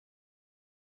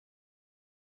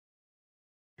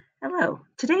Hello,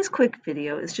 today's quick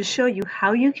video is to show you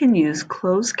how you can use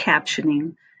closed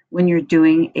captioning when you're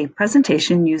doing a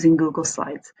presentation using Google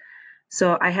Slides.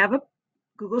 So I have a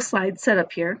Google Slide set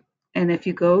up here, and if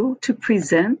you go to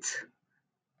present,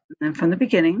 and then from the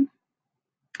beginning,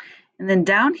 and then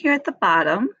down here at the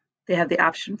bottom, they have the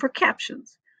option for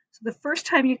captions. So the first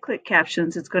time you click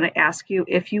captions, it's going to ask you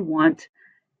if you want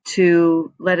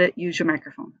to let it use your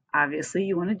microphone. Obviously,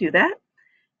 you want to do that.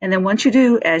 And then once you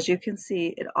do, as you can see,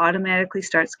 it automatically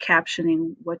starts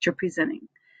captioning what you're presenting.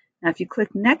 Now, if you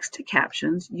click next to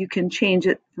captions, you can change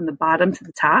it from the bottom to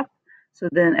the top. So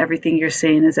then everything you're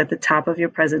saying is at the top of your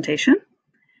presentation.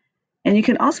 And you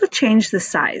can also change the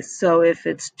size. So if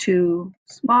it's too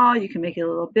small, you can make it a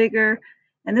little bigger.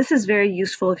 And this is very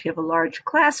useful if you have a large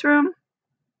classroom,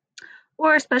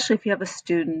 or especially if you have a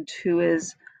student who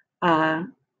is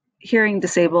hearing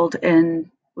disabled and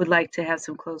would like to have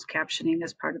some closed captioning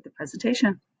as part of the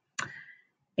presentation.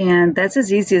 And that's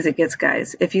as easy as it gets,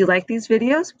 guys. If you like these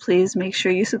videos, please make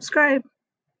sure you subscribe.